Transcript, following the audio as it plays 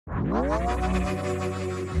Monero,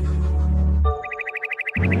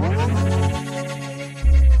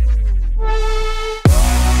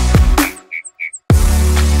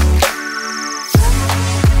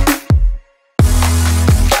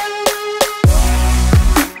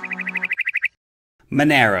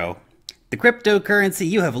 the cryptocurrency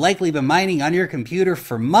you have likely been mining on your computer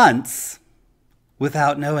for months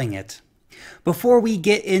without knowing it. Before we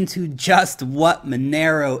get into just what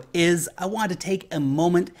Monero is, I want to take a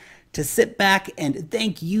moment to sit back and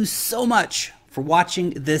thank you so much for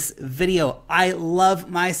watching this video. I love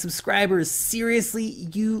my subscribers. Seriously,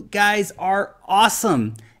 you guys are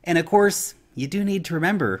awesome. And of course, you do need to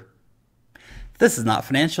remember, this is not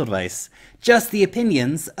financial advice, just the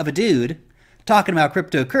opinions of a dude talking about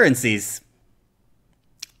cryptocurrencies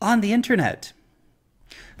on the internet.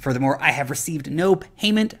 Furthermore, I have received no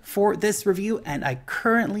payment for this review, and I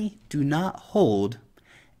currently do not hold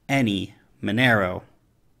any Monero.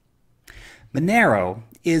 Monero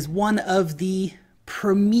is one of the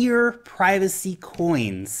premier privacy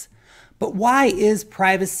coins. But why is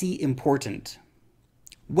privacy important?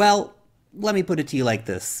 Well, let me put it to you like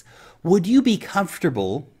this. Would you be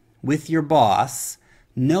comfortable with your boss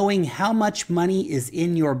knowing how much money is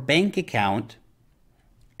in your bank account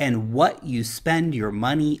and what you spend your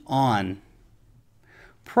money on?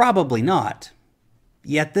 Probably not.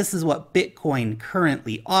 Yet this is what Bitcoin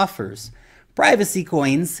currently offers. Privacy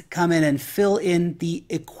coins come in and fill in the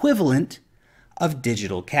equivalent of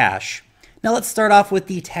digital cash. Now let's start off with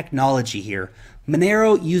the technology here.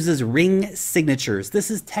 Monero uses ring signatures.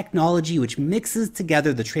 This is technology which mixes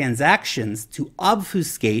together the transactions to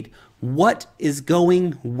obfuscate what is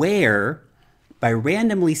going where by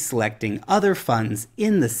randomly selecting other funds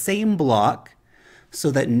in the same block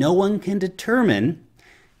so that no one can determine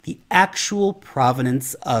the actual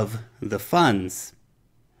provenance of the funds.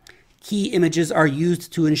 Key images are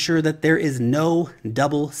used to ensure that there is no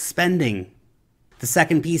double spending. The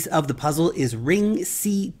second piece of the puzzle is ring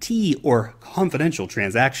CT, or confidential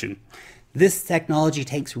transaction. This technology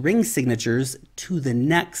takes ring signatures to the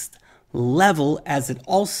next level as it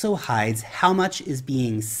also hides how much is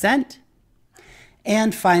being sent.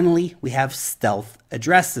 And finally, we have stealth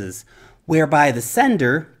addresses, whereby the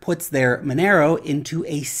sender puts their Monero into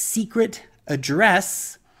a secret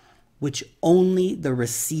address which only the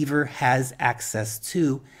receiver has access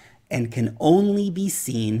to and can only be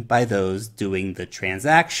seen by those doing the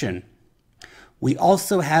transaction. We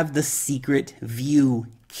also have the secret view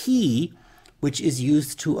key, which is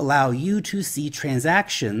used to allow you to see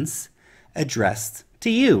transactions addressed to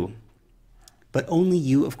you. But only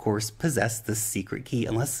you, of course, possess this secret key,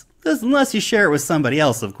 unless you share it with somebody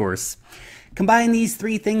else, of course. Combine these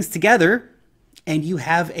three things together, and you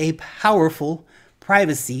have a powerful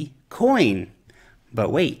privacy coin.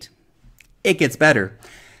 But wait, it gets better.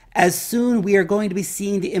 As soon we are going to be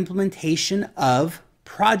seeing the implementation of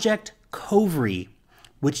Project Covert,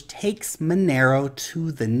 which takes Monero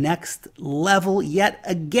to the next level yet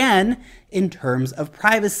again in terms of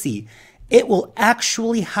privacy. It will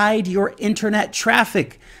actually hide your internet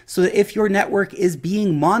traffic so that if your network is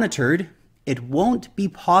being monitored, it won't be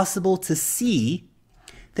possible to see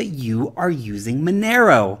that you are using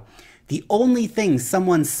Monero. The only thing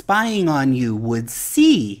someone spying on you would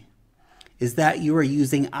see is that you are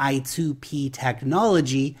using I2P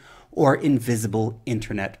technology or invisible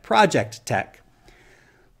internet project tech.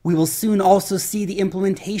 We will soon also see the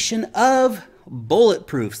implementation of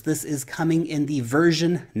bulletproofs. This is coming in the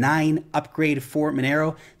version 9 upgrade for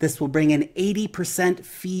Monero. This will bring an 80%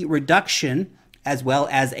 fee reduction as well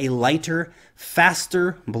as a lighter,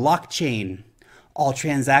 faster blockchain. All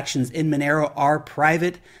transactions in Monero are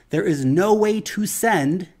private. There is no way to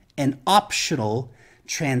send an optional,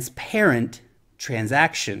 transparent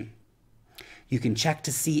transaction. You can check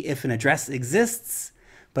to see if an address exists,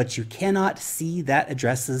 but you cannot see that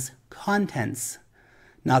address's contents.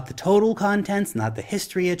 Not the total contents, not the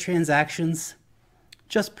history of transactions,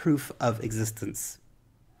 just proof of existence.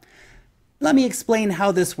 Let me explain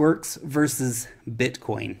how this works versus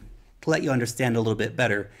Bitcoin to let you understand a little bit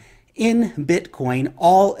better. In Bitcoin,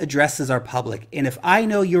 all addresses are public, and if I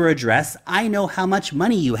know your address, I know how much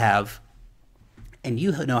money you have, and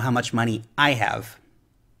you know how much money I have.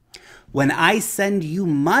 When I send you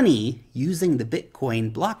money using the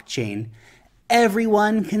Bitcoin blockchain,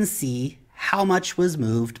 everyone can see how much was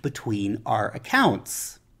moved between our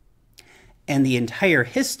accounts and the entire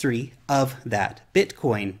history of that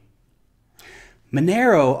Bitcoin.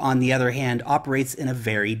 Monero, on the other hand, operates in a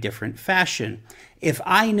very different fashion. If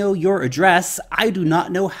I know your address, I do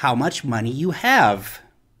not know how much money you have.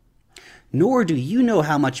 Nor do you know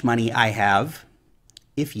how much money I have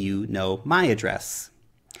if you know my address.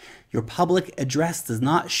 Your public address does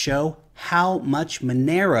not show how much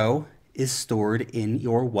Monero is stored in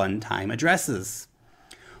your one-time addresses.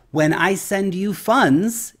 When I send you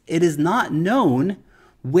funds, it is not known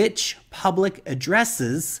which public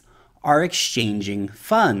addresses are exchanging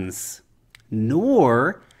funds,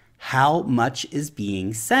 nor how much is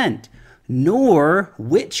being sent, nor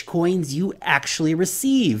which coins you actually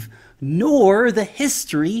receive, nor the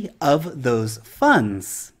history of those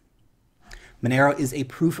funds. Monero is a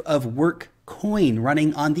proof-of-work coin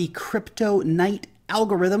running on the Crypto Night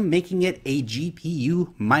algorithm, making it a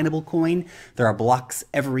GPU mineable coin. There are blocks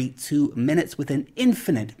every 2 minutes with an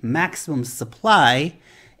infinite maximum supply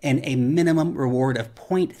and a minimum reward of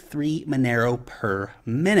 0.3 Monero per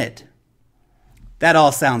minute. That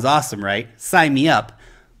all sounds awesome, right? Sign me up.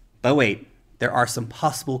 But wait, there are some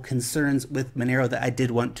possible concerns with Monero that I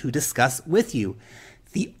did want to discuss with you.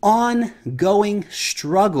 The ongoing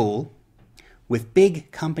struggle with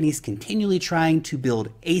big companies continually trying to build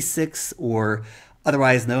ASICs, or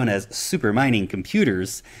otherwise known as super mining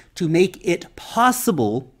computers, to make it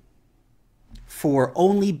possible for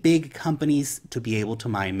only big companies to be able to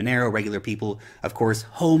mine Monero. Regular people, of course,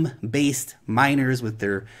 home-based miners with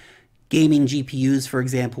their gaming GPUs, for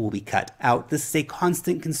example, will be cut out. This is a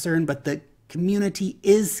constant concern, but the community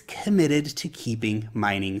is committed to keeping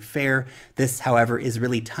mining fair. This, however, is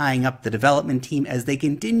really tying up the development team as they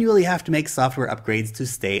continually have to make software upgrades to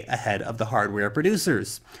stay ahead of the hardware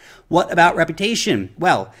producers. What about reputation?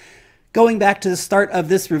 Well, going back to the start of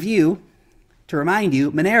this review, to remind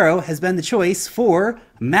you, Monero has been the choice for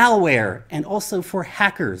malware and also for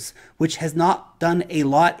hackers, which has not done a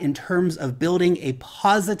lot in terms of building a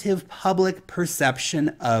positive public perception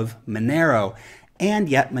of Monero. And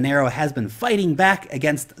yet Monero has been fighting back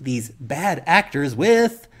against these bad actors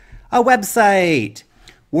with a website,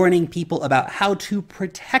 warning people about how to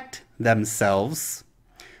protect themselves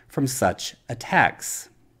from such attacks.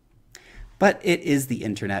 But it is the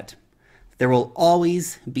internet. There will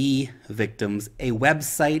always be victims. A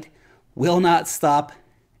website will not stop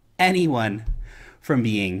anyone from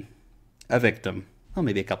being a victim. Well,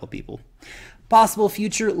 maybe a couple people. Possible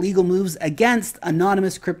future legal moves against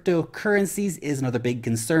anonymous cryptocurrencies is another big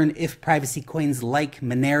concern. If privacy coins like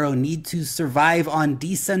Monero need to survive on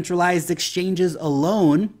decentralized exchanges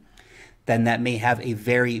alone, then that may have a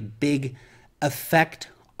very big effect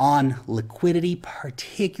on liquidity,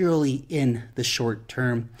 particularly in the short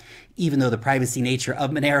term. Even though the privacy nature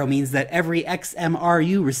of Monero means that every XMR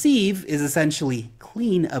you receive is essentially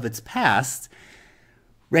clean of its past,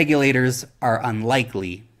 regulators are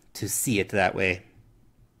unlikely to see it that way.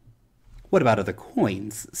 What about other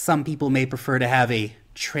coins? Some people may prefer to have a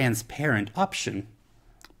transparent option,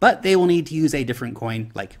 but they will need to use a different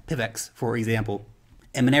coin, like PIVX, for example.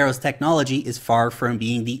 And Monero's technology is far from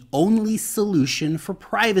being the only solution for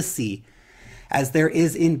privacy, as there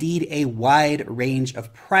is indeed a wide range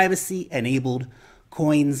of privacy-enabled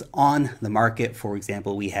coins on the market. For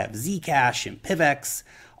example, we have Zcash and PIVX,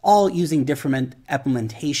 all using different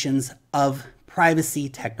implementations of privacy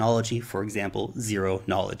technology, for example,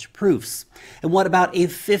 zero-knowledge proofs. And what about a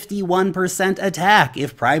 51% attack?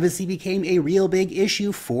 If privacy became a real big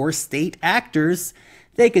issue for state actors,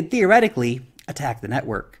 they could theoretically attack the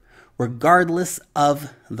network, regardless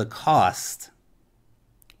of the cost.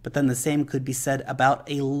 But then the same could be said about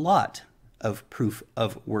a lot of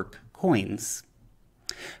proof-of-work coins.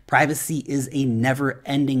 Privacy is a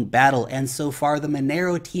never-ending battle, and so far the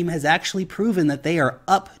Monero team has actually proven that they are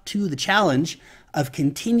up to the challenge of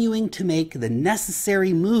continuing to make the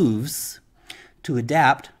necessary moves to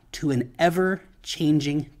adapt to an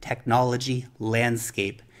ever-changing technology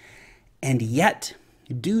landscape. And yet,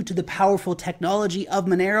 due to the powerful technology of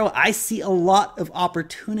Monero, I see a lot of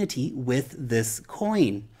opportunity with this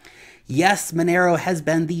coin. Yes, Monero has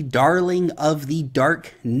been the darling of the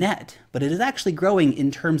dark net, but it is actually growing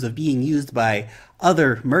in terms of being used by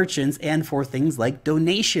other merchants and for things like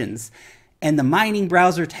donations. And the mining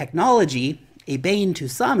browser technology, a bane to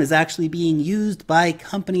some, is actually being used by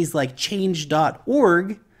companies like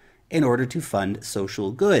Change.org in order to fund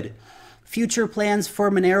social good. Future plans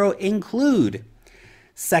for Monero include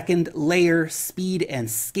second layer speed and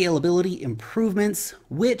scalability improvements,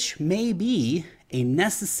 which may be a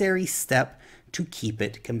necessary step to keep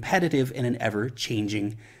it competitive in an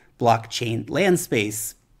ever-changing blockchain land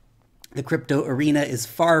space. The crypto arena is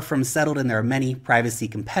far from settled and there are many privacy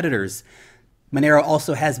competitors. Monero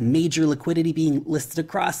also has major liquidity being listed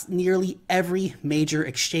across nearly every major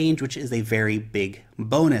exchange, which is a very big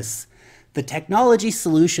bonus. The technology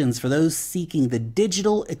solutions for those seeking the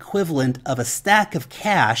digital equivalent of a stack of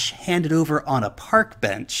cash handed over on a park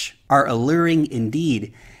bench are alluring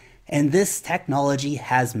indeed. And this technology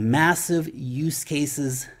has massive use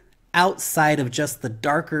cases outside of just the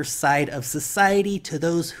darker side of society to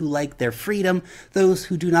those who like their freedom, those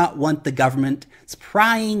who do not want the government's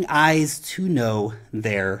prying eyes to know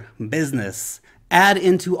their business. Add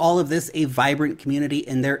into all of this a vibrant community,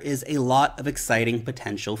 and there is a lot of exciting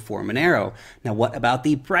potential for Monero. Now, what about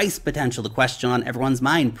the price potential? The question on everyone's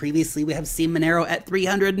mind. Previously, we have seen Monero at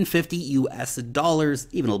 $350 US,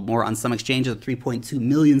 even a little more on some exchanges, 3.2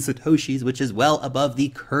 million Satoshis, which is well above the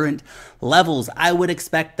current levels. I would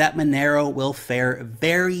expect that Monero will fare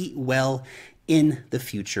very well in the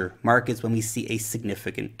future markets when we see a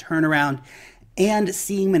significant turnaround. And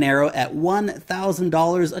seeing Monero at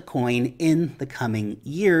 $1,000 a coin in the coming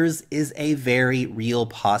years is a very real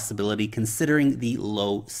possibility considering the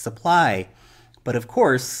low supply. But of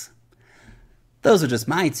course, those are just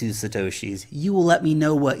my 2 Satoshis. You will let me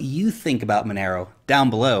know what you think about Monero down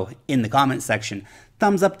below in the comment section.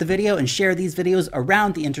 Thumbs up the video and share these videos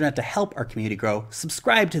around the internet to help our community grow.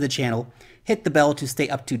 Subscribe to the channel. Hit the bell to stay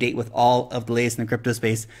up to date with all of the latest in the crypto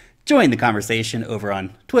space. Join the conversation over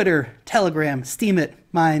on Twitter, Telegram, Steemit,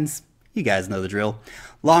 Minds. You guys know the drill.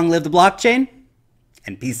 Long live the blockchain,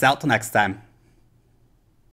 and peace out till next time.